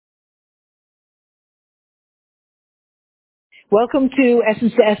Welcome to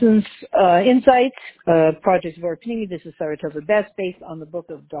Essence Insights, Project Vorpini. This is Saratova Best, based on the book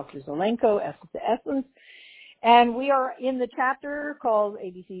of Dr. Zelenko, Essence to Essence. And we are in the chapter called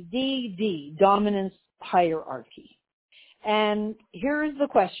ABCD, Dominance Hierarchy. And here's the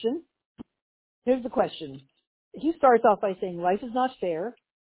question. He starts off by saying life is not fair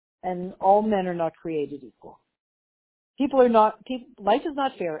and all men are not created equal. Life is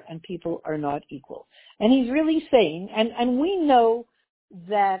not fair and people are not equal. And he's really saying, and we know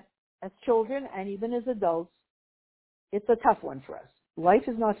that as children and even as adults, it's a tough one for us. Life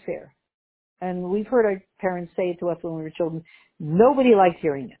is not fair. And we've heard our parents say it to us when we were children. Nobody likes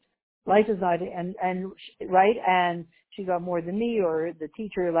hearing it. Life is not, right? And she got more than me, or the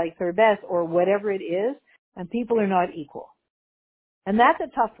teacher likes her best, or whatever it is, and people are not equal. And that's a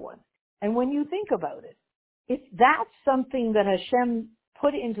tough one. And when you think about it, if that's something that Hashem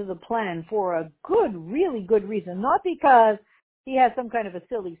put into the plan for a good, really good reason, not because he has some kind of a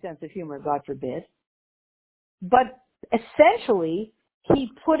silly sense of humor, God forbid, but essentially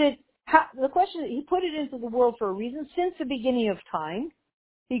he put it into the world for a reason. Since the beginning of time,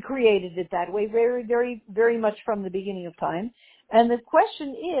 he created it that way, very, very, very much from the beginning of time. And the question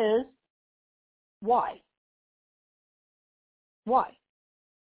is, why? Why?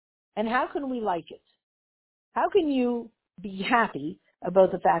 And how can we like it? How can you be happy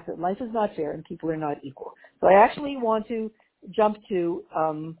about the fact that life is not fair and people are not equal? So I actually want to jump to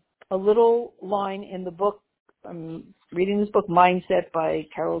a little line in the book. I'm reading this book, Mindset, by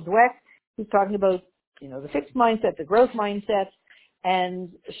Carol Dweck. She's talking about, the fixed mindset, the growth mindset, and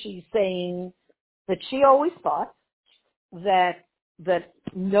she's saying that she always thought that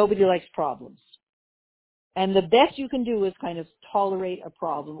nobody likes problems. And the best you can do is kind of tolerate a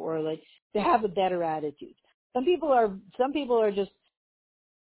problem, or like to have a better attitude. Some people have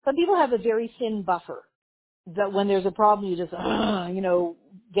a very thin buffer that when there's a problem, you just,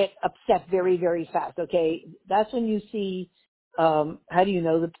 get upset very, very fast. Okay. That's when you see, how do you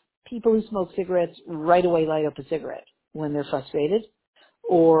know, the people who smoke cigarettes right away light up a cigarette when they're frustrated,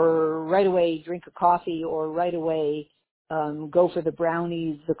 or right away drink a coffee, or right away, go for the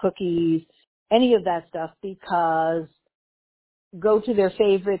brownies, the cookies, any of that stuff, because go to their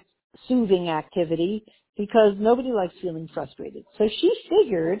favorite soothing activity, because nobody likes feeling frustrated. So she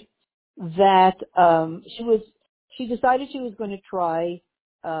figured that she decided she was going to try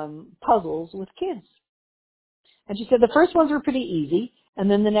puzzles with kids. And she said the first ones were pretty easy,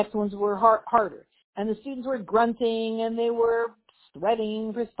 and then the next ones were harder. And the students were grunting, and they were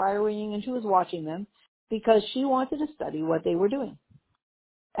sweating, perspiring, and she was watching them because she wanted to study what they were doing.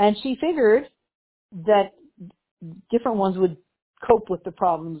 And she figured that different ones would cope with the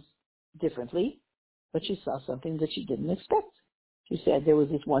problems differently, but she saw something that she didn't expect. She said there was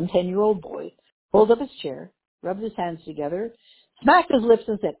this 10-year-old boy, pulled up his chair, rubbed his hands together, smacked his lips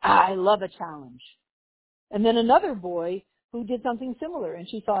and said, I love a challenge. And then another boy who did something similar, and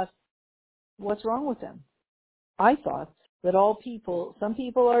she thought, what's wrong with them? I thought that some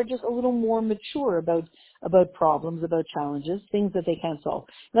people are just a little more mature about problems, about challenges, things that they can't solve.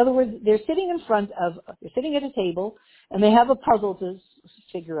 In other words, they're sitting at a table, and they have a puzzle to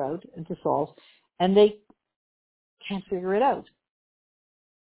figure out and to solve, and they can't figure it out.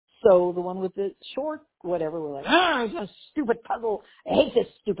 So the one with the short whatever, we're like, it's a stupid puzzle. I hate this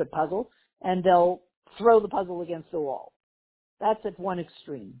stupid puzzle. And they'll throw the puzzle against the wall. That's at one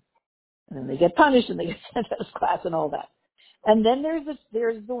extreme. And then they get punished and they get sent out of class and all that. And then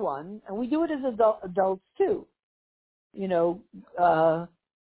there's the one, and we do it as adults too.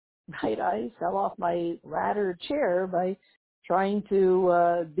 I fell off my ladder chair by trying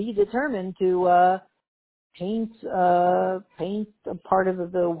to be determined to paint a part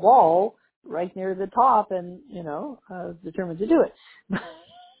of the wall right near the top, and I was determined to do it.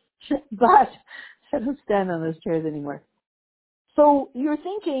 But I don't stand on those chairs anymore. So you're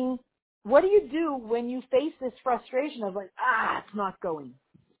thinking, what do you do when you face this frustration of like, it's not going.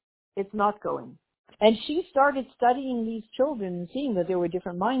 It's not going. And she started studying these children and seeing that there were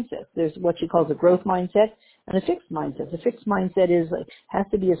different mindsets. There's what she calls a growth mindset and a fixed mindset. The fixed mindset is like, has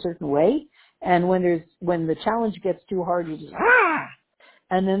to be a certain way. And when the challenge gets too hard, you just,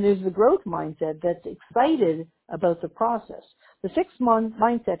 And then there's the growth mindset that's excited about the process. The fixed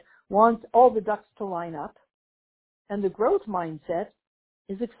mindset wants all the ducks to line up. And the growth mindset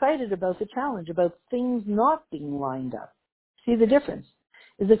is excited about the challenge, about things not being lined up. See the difference?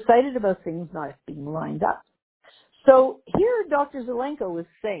 Is excited about things not being lined up. So here Dr. Zelenko is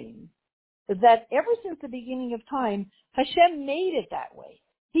saying that ever since the beginning of time, Hashem made it that way.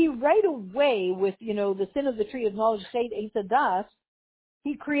 He right away with, the sin of the tree of knowledge, Seit Eitz Hadas,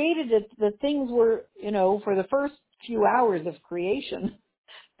 he created it that things were, for the first few hours of creation,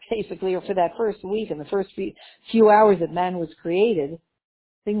 basically, or for that first week and the first few hours that man was created,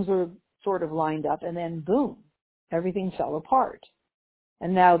 things were sort of lined up, and then boom, everything fell apart.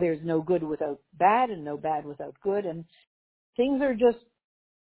 And now there's no good without bad and no bad without good, and things are just,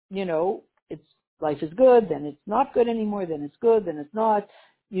 it's life is good, then it's not good anymore, then it's good, then it's not.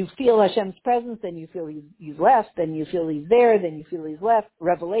 You feel Hashem's presence, then you feel he's left, then you feel he's there, then you feel he's left.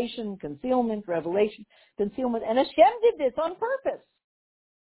 Revelation, concealment, revelation, concealment. And Hashem did this on purpose.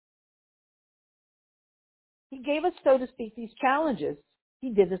 He gave us, so to speak, these challenges. He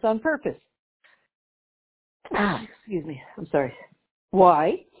did this on purpose. Excuse me. I'm sorry.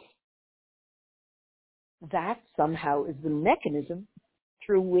 Why? That somehow is the mechanism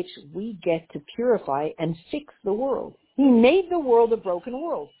through which we get to purify and fix the world. He made the world a broken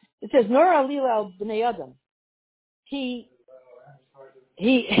world. It says, Nor alil al bnei Adam. He,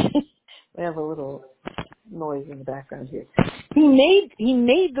 we have a little noise in the background here. He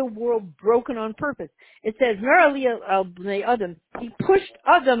made the world broken on purpose. It says, Nor alil al bnei Adam. He pushed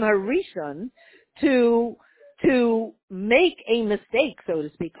Adam Harishon to make a mistake, so to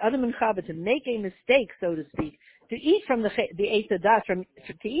speak. Adam and Chava to make a mistake, so to speak. To eat from the Eitz Hadas,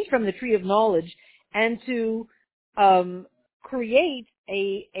 to eat from the tree of knowledge, and to create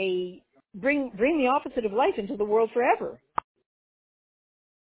bring the opposite of life into the world forever.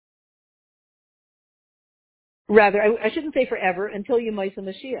 Rather, I shouldn't say forever, until Yemais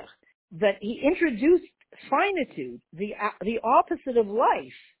Mashiach. That he introduced finitude, the opposite of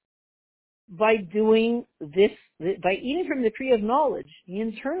life, by doing this, by eating from the tree of knowledge. He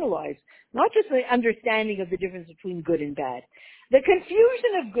internalized not just the understanding of the difference between good and bad, the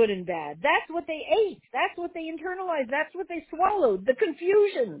confusion of good and bad. That's what they ate. That's what they internalized. That's what they swallowed. The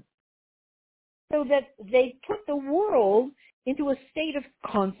confusion. So that they put the world into a state of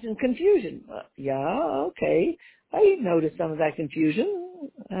constant confusion. Okay. I noticed some of that confusion.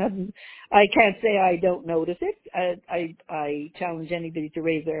 I can't say I don't notice it. I challenge anybody to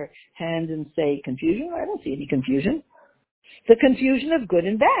raise their hand and say confusion. I don't see any confusion. The confusion of good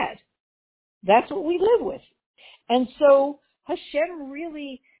and bad. That's what we live with. And so Hashem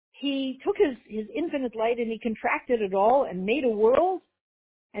really, he took his infinite light and he contracted it all and made a world.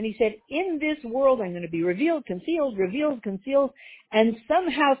 And he said, in this world, I'm going to be revealed, concealed, and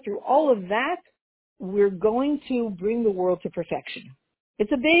somehow through all of that, we're going to bring the world to perfection.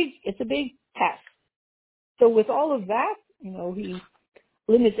 It's a big task. So with all of that, he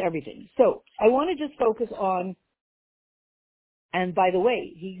limits everything. So I want to just focus on, and by the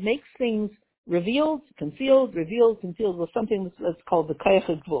way, he makes things revealed, concealed, with something that's called the Kayach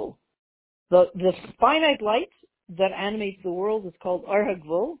HaGvul. The finite light that animates the world is called Ar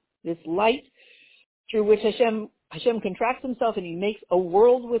HaGvul, this light through which Hashem contracts himself and he makes a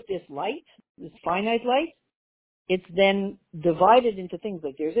world with this light, this finite light. It's then divided into things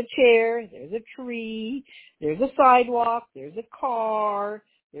like there's a chair, there's a tree, there's a sidewalk, there's a car,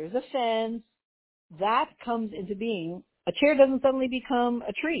 there's a fence. That comes into being. A chair doesn't suddenly become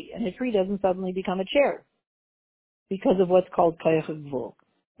a tree, and a tree doesn't suddenly become a chair because of what's called Kayach HaGvul.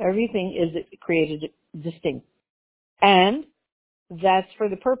 Everything is created distinct. And that's for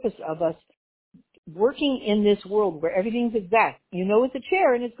the purpose of us working in this world where everything's exact. It's a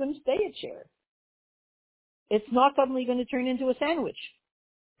chair and it's going to stay a chair. It's not suddenly going to turn into a sandwich.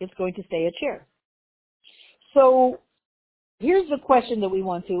 It's going to stay a chair. So here's the question that we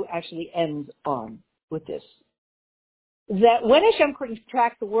want to actually end on with this. That when Hashem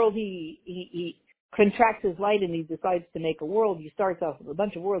contracts the world, he contracts his light and he decides to make a world. He starts off with a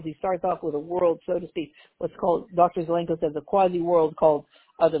bunch of worlds. He starts off with a world, so to speak, what's called, Dr. Zelenko says, a quasi-world called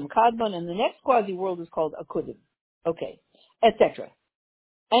Adam Kadmon, and the next quasi-world is called Akudim. Okay, etc.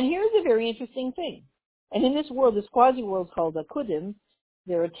 And here's a very interesting thing. And in this world, this quasi-world called Akudim,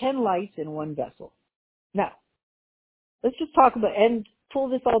 there are 10 lights in one vessel. Now, let's just talk about, and pull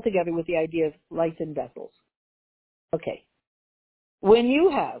this all together with the idea of lights and vessels. Okay. When you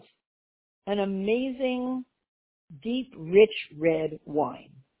have an amazing, deep, rich red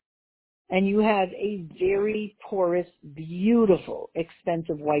wine, and you have a very porous, beautiful,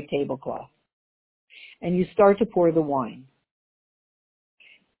 expensive white tablecloth, and you start to pour the wine,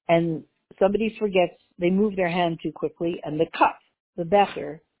 and somebody forgets, they move their hand too quickly, and the cup, the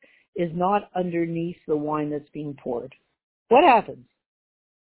becher, is not underneath the wine that's being poured. What happens?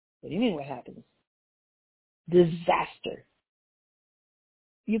 What do you mean what happens? Disaster.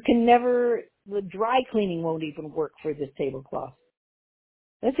 You can never, the dry cleaning won't even work for this tablecloth.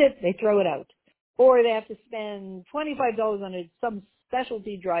 That's it. They throw it out. Or they have to spend $25 on some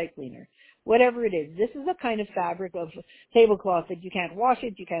specialty dry cleaner. Whatever it is. This is a kind of fabric of tablecloth that you can't wash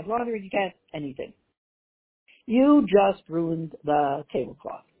it, you can't launder it, you can't anything. You just ruined the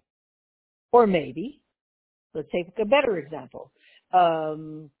tablecloth. Or maybe, let's take a better example.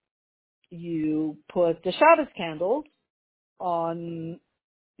 You put the Shabbos candles on,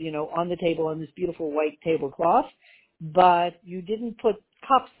 on the table on this beautiful white tablecloth, but you didn't put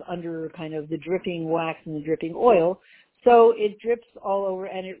cups under kind of the dripping wax and the dripping oil, so it drips all over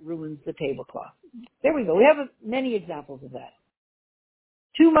and it ruins the tablecloth. There we go. We have many examples of that.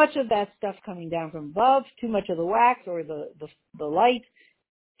 Too much of that stuff coming down from above, too much of the wax or the light,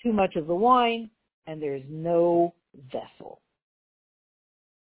 too much of the wine, and there's no vessel.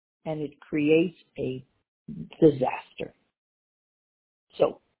 And it creates a disaster.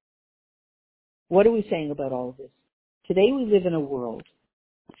 So, what are we saying about all of this? Today we live in a world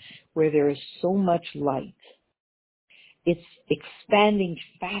where there is so much light. It's expanding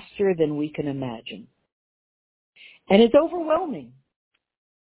faster than we can imagine. And it's overwhelming.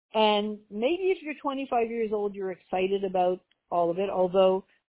 And maybe if you're 25 years old, you're excited about all of it, although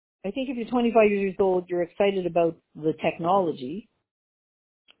I think if you're 25 years old, you're excited about the technology,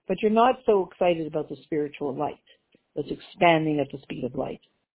 but you're not so excited about the spiritual light that's expanding at the speed of light.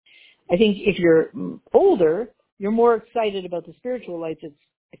 I think if you're older, you're more excited about the spiritual light that's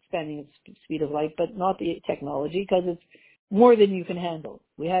expanding at the speed of light, but not the technology, because it's more than you can handle.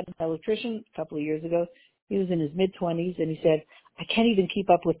 We had an electrician a couple of years ago. He was in his mid-20s, and he said, I can't even keep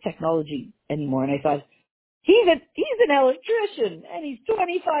up with technology anymore. And I thought, he's an electrician, and he's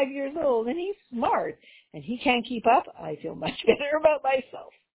 25 years old, and he's smart, and he can't keep up. I feel much better about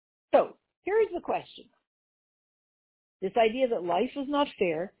myself. So here's the question. This idea that life is not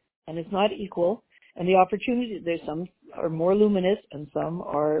fair, and it's not equal, and the opportunity, there's some are more luminous, and some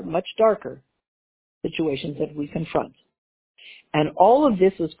are much darker situations that we confront. And all of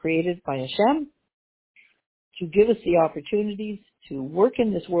this was created by Hashem to give us the opportunities to work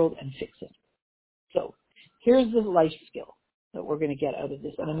in this world and fix it. So here's the life skill that we're going to get out of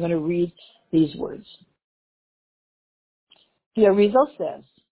this. And I'm going to read these words. The Arizal says,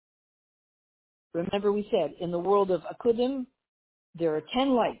 remember we said, in the world of Akudim, there are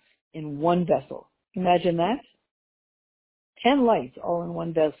 10 lights in one vessel. Imagine that. 10 lights all in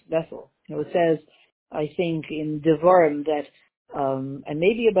one vessel. It says, I think, in Devarim that, and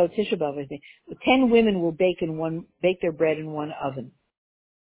maybe about Tisha B'Av, I think, 10 women will bake their bread in one oven.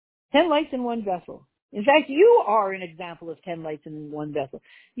 10 lights in one vessel. In fact, you are an example of 10 lights in one vessel.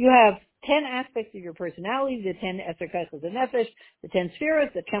 You have 10 aspects of your personality, the 10 Eser Kaichos HaNefesh, the 10 spheres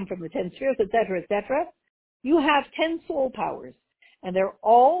that come from the 10 spheres, etc., etc. You have 10 soul powers, and they're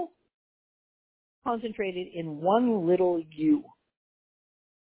all concentrated in one little you.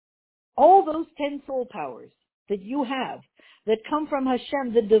 All those 10 soul powers that you have, that come from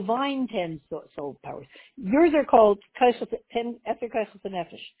Hashem, the divine 10 soul powers. Yours are called 10 Eser Kaichos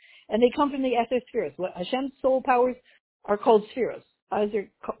HaNefesh, and they come from the Eser spheres. What Hashem's soul powers are called spheres. Ours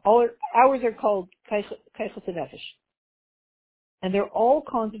are called Kaichos HaNefesh. And they're all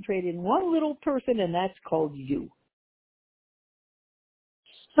concentrated in one little person, and that's called you.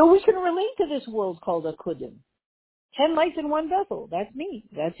 So we can relate to this world called Akudim. 10 lights in one vessel. That's me.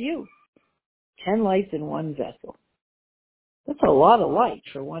 That's you. 10 lights in one vessel. That's a lot of light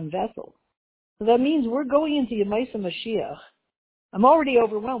for one vessel. So that means we're going into Yemaisa Mashiach. I'm already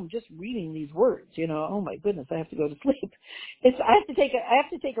overwhelmed just reading these words. Oh my goodness, I have to go to sleep. I have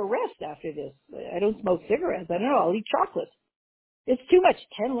to take a rest after this. I don't smoke cigarettes. I don't know. I'll eat chocolate. It's too much.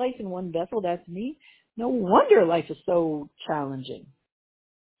 10 lights in one vessel. That's me. No wonder life is so challenging.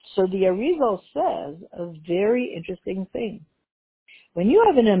 So the Arizal says a very interesting thing. When you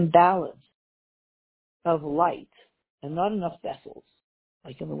have an imbalance of light and not enough vessels,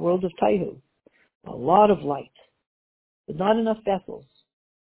 like in the world of Taihu, a lot of light, but not enough vessels.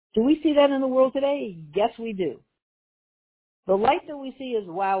 Do we see that in the world today? Yes, we do. The light that we see is,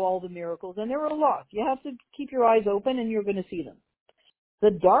 wow, all the miracles, and there are a lot. You have to keep your eyes open and you're going to see them.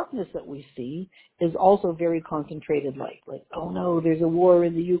 The darkness that we see is also very concentrated light. Like, oh no, there's a war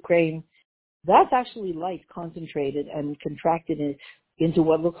in the Ukraine. That's actually light concentrated and contracted into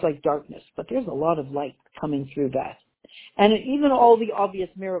what looks like darkness. But there's a lot of light coming through that. And even all the obvious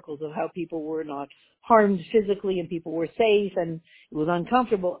miracles of how people were not harmed physically and people were safe and it was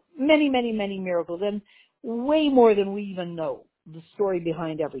uncomfortable. Many, many, many miracles, and way more than we even know the story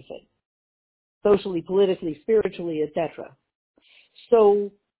behind everything. Socially, politically, spiritually, etc.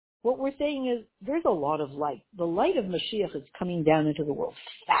 So what we're saying is there's a lot of light. The light of Mashiach is coming down into the world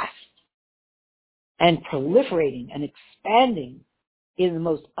fast and proliferating and expanding in the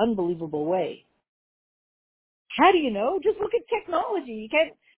most unbelievable way. How do you know? Just look at technology. You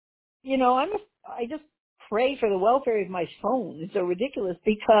can't, I just pray for the welfare of my phone. It's so ridiculous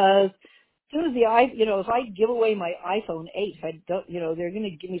because soon as if I give away my iPhone 8, if I don't, they're going to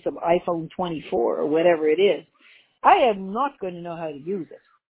give me some iPhone 24 or whatever it is, I am not going to know how to use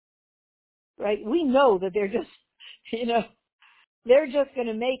it, right? We know that they're just, you know, they're just going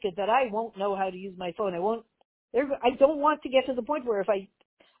to make it that I won't know how to use my phone. I don't want to get to the point where if I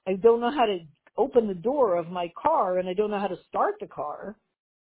don't know how to open the door of my car and I don't know how to start the car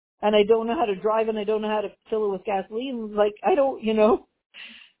and I don't know how to drive and I don't know how to fill it with gasoline, like I don't,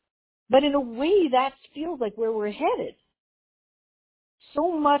 but in a way that feels like where we're headed.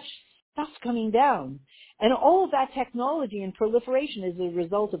 So much stuff's coming down. And all of that technology and proliferation is a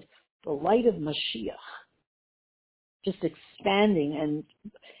result of the light of Mashiach just expanding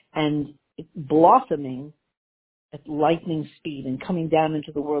and blossoming at lightning speed and coming down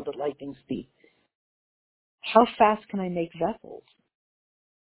into the world at lightning speed. How fast can I make vessels?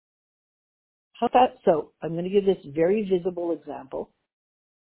 How fast? So I'm going to give this very visible example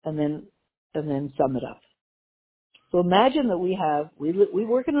and then sum it up. So imagine that we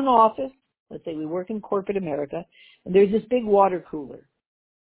work in an office. Let's say we work in corporate America, and there's this big water cooler.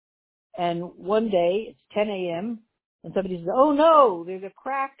 And one day, it's 10 a.m., and somebody says, oh no, there's a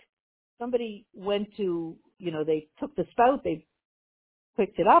crack. Somebody went to, they took the spout, they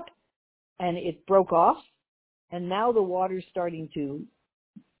picked it up, and it broke off, and now the water's starting to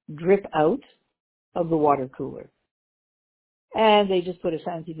drip out of the water cooler. And they just put a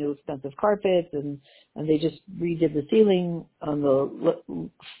fancy new expensive carpet, and they just redid the ceiling on the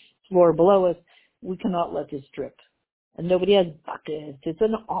floor below us. We cannot let this drip. And nobody has buckets. It's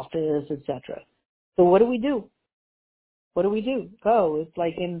an office, etc. So what do we do? What do we do? Oh, it's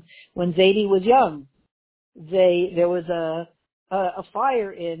like when Zadie was young. There was a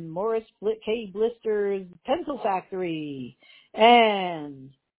fire in Morris K. Blister's pencil factory.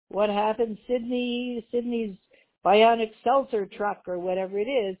 And what happened? Sydney's Bionic Seltzer truck or whatever it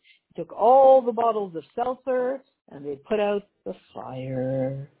is took all the bottles of seltzer and they put out the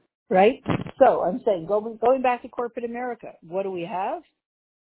fire. Right? So I'm saying, going back to corporate America, what do we have?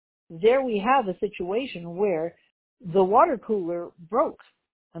 There we have a situation where the water cooler broke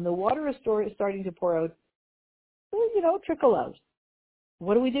and the water is starting to pour out, trickle out.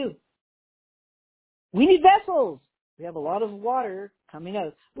 What do? We need vessels. We have a lot of water coming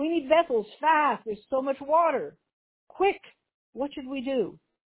out. We need vessels fast. There's so much water. Quick. What should we do?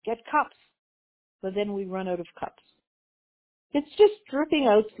 Get cups. But then we run out of cups. It's just dripping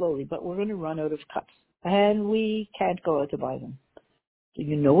out slowly, but we're going to run out of cups. And we can't go out to buy them. So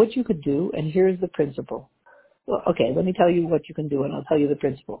you know what you could do, and here's the principle. Well, okay, let me tell you what you can do, and I'll tell you the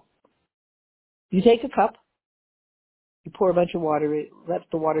principle. You take a cup, you pour a bunch of water in, let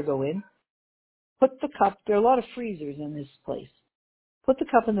the water go in, put the cup, there are a lot of freezers in this place. Put the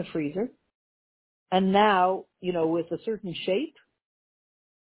cup in the freezer, and now, with a certain shape,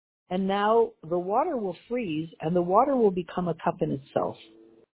 and now the water will freeze, and the water will become a cup in itself.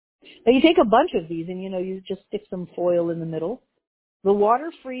 Now you take a bunch of these, and you just stick some foil in the middle. The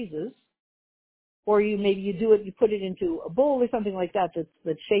water freezes, or you put it into a bowl or something like that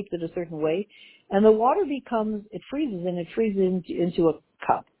that's shaped in a certain way, and the water it freezes and it freezes into a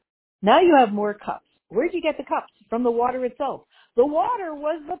cup. Now you have more cups. Where did you get the cups? From the water itself. The water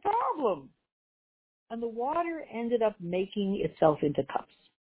was the problem. And the water ended up making itself into cups.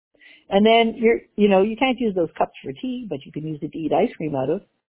 And then you can't use those cups for tea, but you can use it to eat ice cream out of.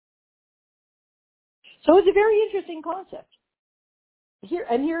 So it's a very interesting concept. Here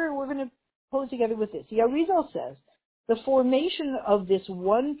we're going to pose together with this. The Arizal says, the formation of this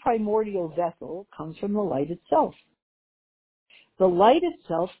one primordial vessel comes from the light itself. The light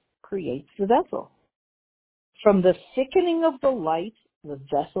itself creates the vessel. From the thickening of the light, the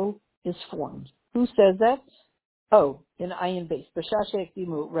vessel is formed. Who says that? Oh, in Ayin Base. B'Shashek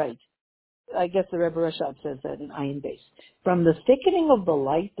Dimu, right. I guess the Rebbe Rashab says that in Ayin Base. From the thickening of the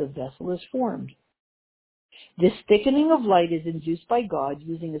light, the vessel is formed. This thickening of light is induced by God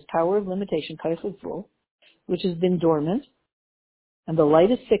using his power of limitation, Kaichut, which has been dormant, and the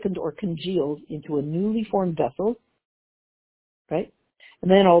light is thickened or congealed into a newly formed vessel, right? And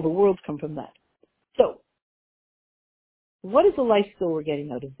then all the worlds come from that. So, what is the life skill we're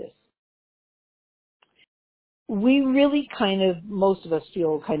getting out of this? We really most of us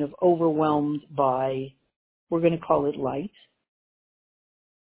feel kind of overwhelmed by, we're going to call it light.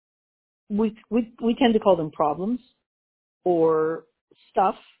 We tend to call them problems or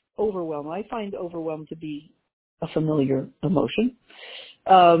stuff, overwhelm. I find overwhelm to be a familiar emotion.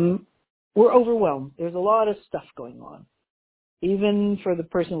 We're overwhelmed. There's a lot of stuff going on. Even for the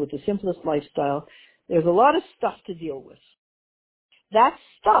person with the simplest lifestyle, there's a lot of stuff to deal with. That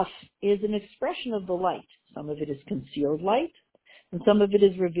stuff is an expression of the light. Some of it is concealed light, and some of it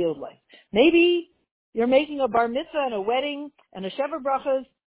is revealed light. Maybe you're making a bar mitzvah and a wedding and a sheva brachas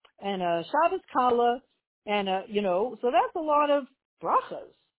and a Shabbos kala and so that's a lot of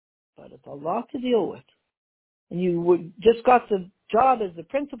brachas, but it's a lot to deal with. And you just got the job as the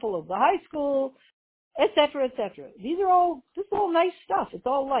principal of the high school, etc., etc. This is all nice stuff. It's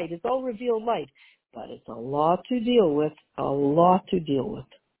all light. It's all revealed light. But it's a lot to deal with, a lot to deal with.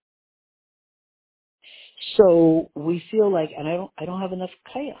 So we feel like, and I don't have enough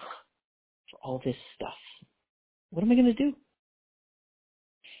kayach for all this stuff. What am I going to do?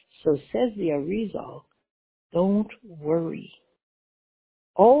 So says the Arizal, don't worry.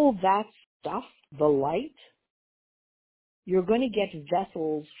 All that stuff, the light, you're going to get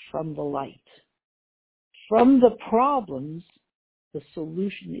vessels from the light. From the problems, the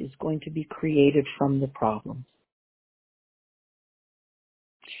solution is going to be created from the problem.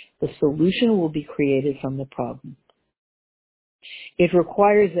 The solution will be created from the problem. It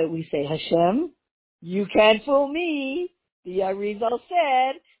requires that we say, Hashem, you can't fool me. The Arizal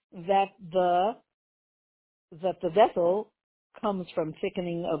said that the vessel comes from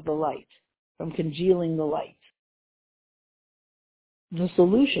thickening of the light, from congealing the light. The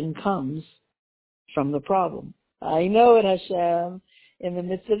solution comes from the problem. I know it, Hashem. In the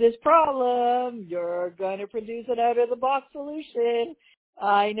midst of this problem, you're going to produce an out-of-the-box solution.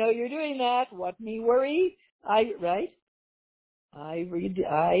 I know you're doing that. What me worry? I learned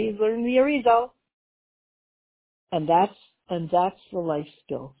the Arizal. And that's the life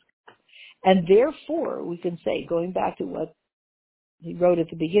skill. And therefore, we can say, going back to what he wrote at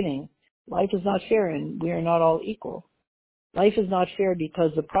the beginning, life is not fair and we are not all equal. Life is not fair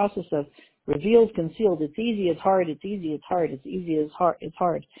because the process of revealed, concealed, it's easy, it's hard, it's easy, it's hard, it's easy, it's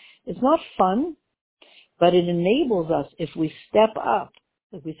hard. It's not fun, but it enables us if we step up.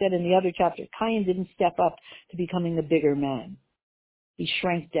 Like we said in the other chapter, Cain didn't step up to becoming a bigger man. He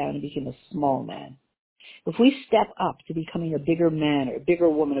shrank down and became a small man. If we step up to becoming a bigger man or a bigger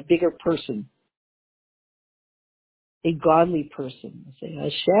woman, a bigger person, a godly person, say,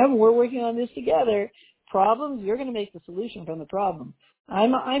 Hashem, we're working on this together. Problems, you're going to make the solution from the problem.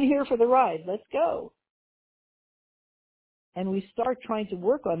 I'm here for the ride. Let's go. And we start trying to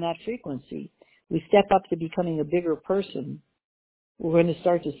work on that frequency. We step up to becoming a bigger person. We're going to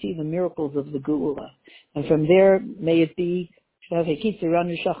start to see the miracles of the Geula. And from there, may it be, of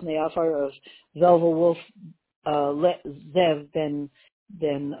Velva Wolf, Zev, then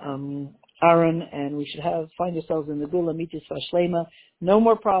Aaron, and we should find ourselves in the Geula Mitzvah Shlema. No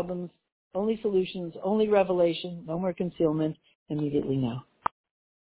more problems, only solutions, only revelation, no more concealment immediately now.